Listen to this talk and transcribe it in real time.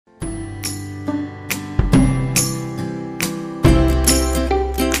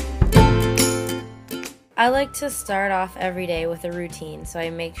I like to start off every day with a routine, so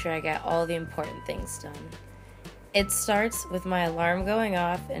I make sure I get all the important things done. It starts with my alarm going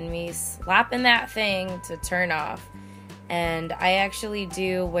off and me slapping that thing to turn off. And I actually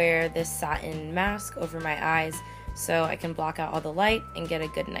do wear this satin mask over my eyes so I can block out all the light and get a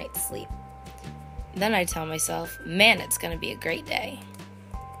good night's sleep. Then I tell myself, man, it's going to be a great day.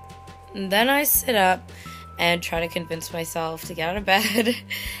 And then I sit up and try to convince myself to get out of bed,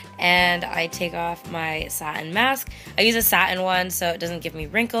 and I take off my satin mask. I use a satin one so it doesn't give me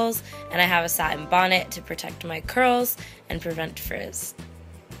wrinkles, and I have a satin bonnet to protect my curls and prevent frizz.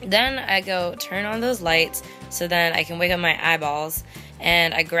 Then I go turn on those lights so then I can wake up my eyeballs,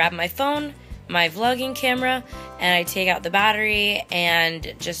 and I grab my phone, my vlogging camera, and I take out the battery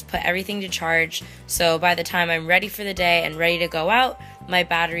and just put everything to charge, so by the time I'm ready for the day and ready to go out, my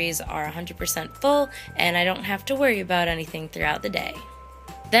batteries are 100% full and I don't have to worry about anything throughout the day.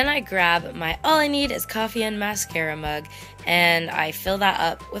 Then I grab my all I need is coffee and mascara mug, and I fill that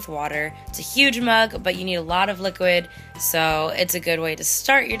up with water. It's a huge mug, but you need a lot of liquid, so it's a good way to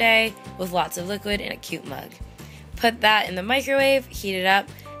start your day with lots of liquid in a cute mug. Put that in the microwave, heat it up,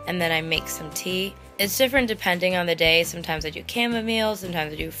 and then I make some tea. It's different depending on the day. Sometimes I do chamomile,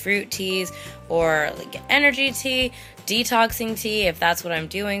 sometimes I do fruit teas, or like energy tea, detoxing tea, if that's what I'm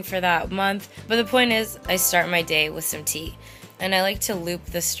doing for that month. But the point is, I start my day with some tea. And I like to loop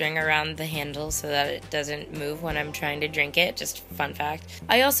the string around the handle so that it doesn't move when I'm trying to drink it. Just fun fact.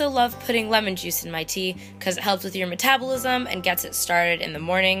 I also love putting lemon juice in my tea because it helps with your metabolism and gets it started in the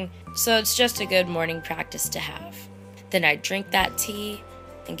morning. So it's just a good morning practice to have. Then I drink that tea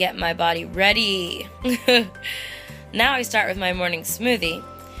and get my body ready. Now I start with my morning smoothie,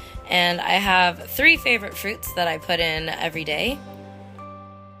 and I have 3 favorite fruits that I put in every day.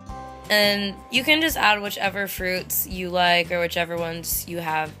 And you can just add whichever fruits you like or whichever ones you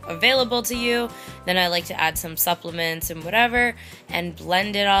have available to you. Then I like to add some supplements and whatever and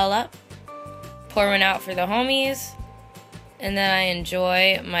blend it all up. Pour one out for the homies. And then I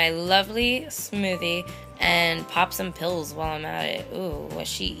enjoy my lovely smoothie and pop some pills while I'm at it. Ooh, what's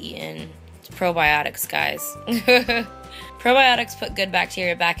she eating? It's probiotics, guys. Probiotics put good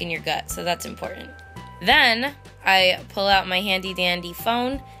bacteria back in your gut, so that's important. Then I pull out my handy dandy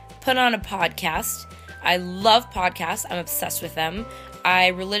phone, put on a podcast. I love podcasts. I'm obsessed with them. I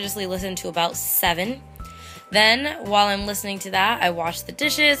religiously listen to about 7. Then, while I'm listening to that, I wash the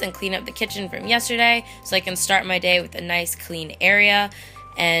dishes and clean up the kitchen from yesterday so I can start my day with a nice clean area.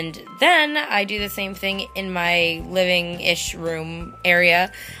 And then I do the same thing in my living-ish room area.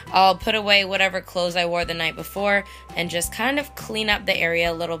 I'll put away whatever clothes I wore the night before and just kind of clean up the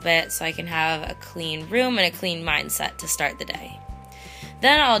area a little bit so I can have a clean room and a clean mindset to start the day.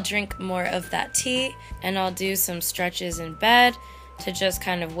 Then I'll drink more of that tea and I'll do some stretches in bed to just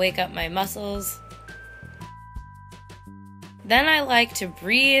kind of wake up my muscles. Then I like to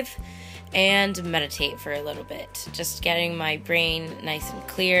breathe and meditate for a little bit, just getting my brain nice and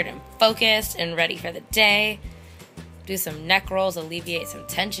cleared and focused and ready for the day. Do some neck rolls, alleviate some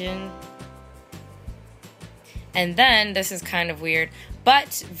tension. And then, this is kind of weird,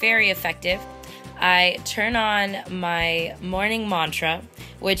 but very effective, I turn on my morning mantra,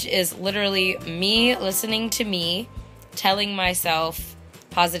 which is literally me listening to me, telling myself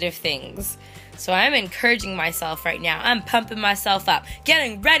positive things. So I'm encouraging myself right now. I'm pumping myself up,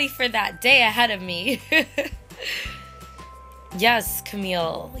 getting ready for that day ahead of me. Yes,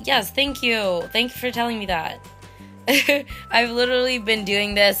 Camille. Yes, thank you. Thank you for telling me that. I've literally been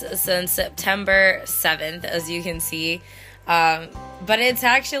doing this since September 7th, as you can see. But it's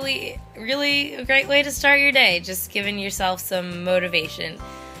actually really a great way to start your day, just giving yourself some motivation.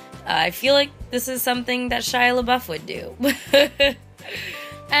 I feel like this is something that Shia LaBeouf would do.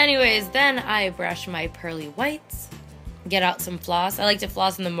 Anyways, then I brush my pearly whites, get out some floss. I like to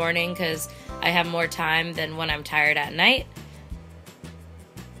floss in the morning because I have more time than when I'm tired at night.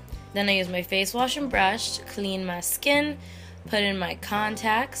 Then I use my face wash and brush to clean my skin, put in my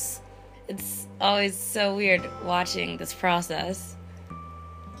contacts. It's always so weird watching this process.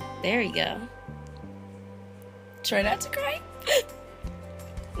 There you go. Try not to cry.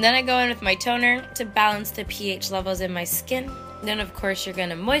 Then I go in with my toner to balance the pH levels in my skin. Then, of course, you're going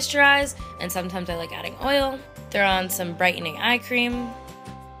to moisturize, and sometimes I like adding oil. Throw on some brightening eye cream.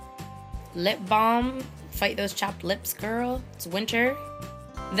 Lip balm. Fight those chapped lips, girl. It's winter.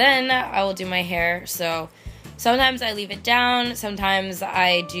 Then I will do my hair. So sometimes I leave it down. Sometimes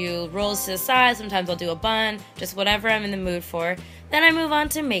I do rolls to the side. Sometimes I'll do a bun. Just whatever I'm in the mood for. Then I move on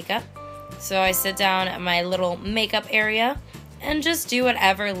to makeup. So I sit down at my little makeup area and just do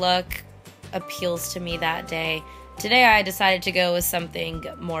whatever look appeals to me that day. Today I decided to go with something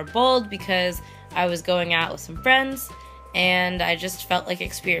more bold because I was going out with some friends, and I just felt like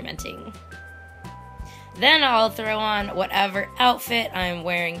experimenting. Then I'll throw on whatever outfit I'm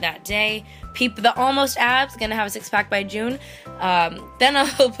wearing that day. Peep the almost abs, gonna have a six-pack by June. Then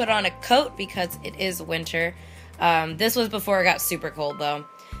I'll put on a coat because it is winter. This was before it got super cold though.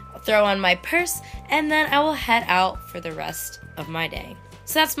 I'll throw on my purse, and then I will head out for the rest of my day.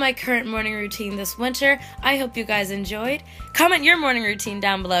 So that's my current morning routine this winter. I hope you guys enjoyed. Comment your morning routine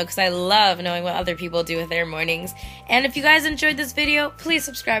down below because I love knowing what other people do with their mornings. And if you guys enjoyed this video, please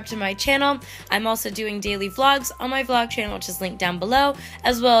subscribe to my channel. I'm also doing daily vlogs on my vlog channel, which is linked down below,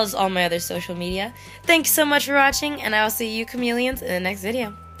 as well as all my other social media. Thanks so much for watching, and I will see you chameleons in the next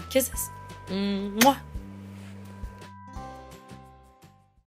video. Kisses. Mwah.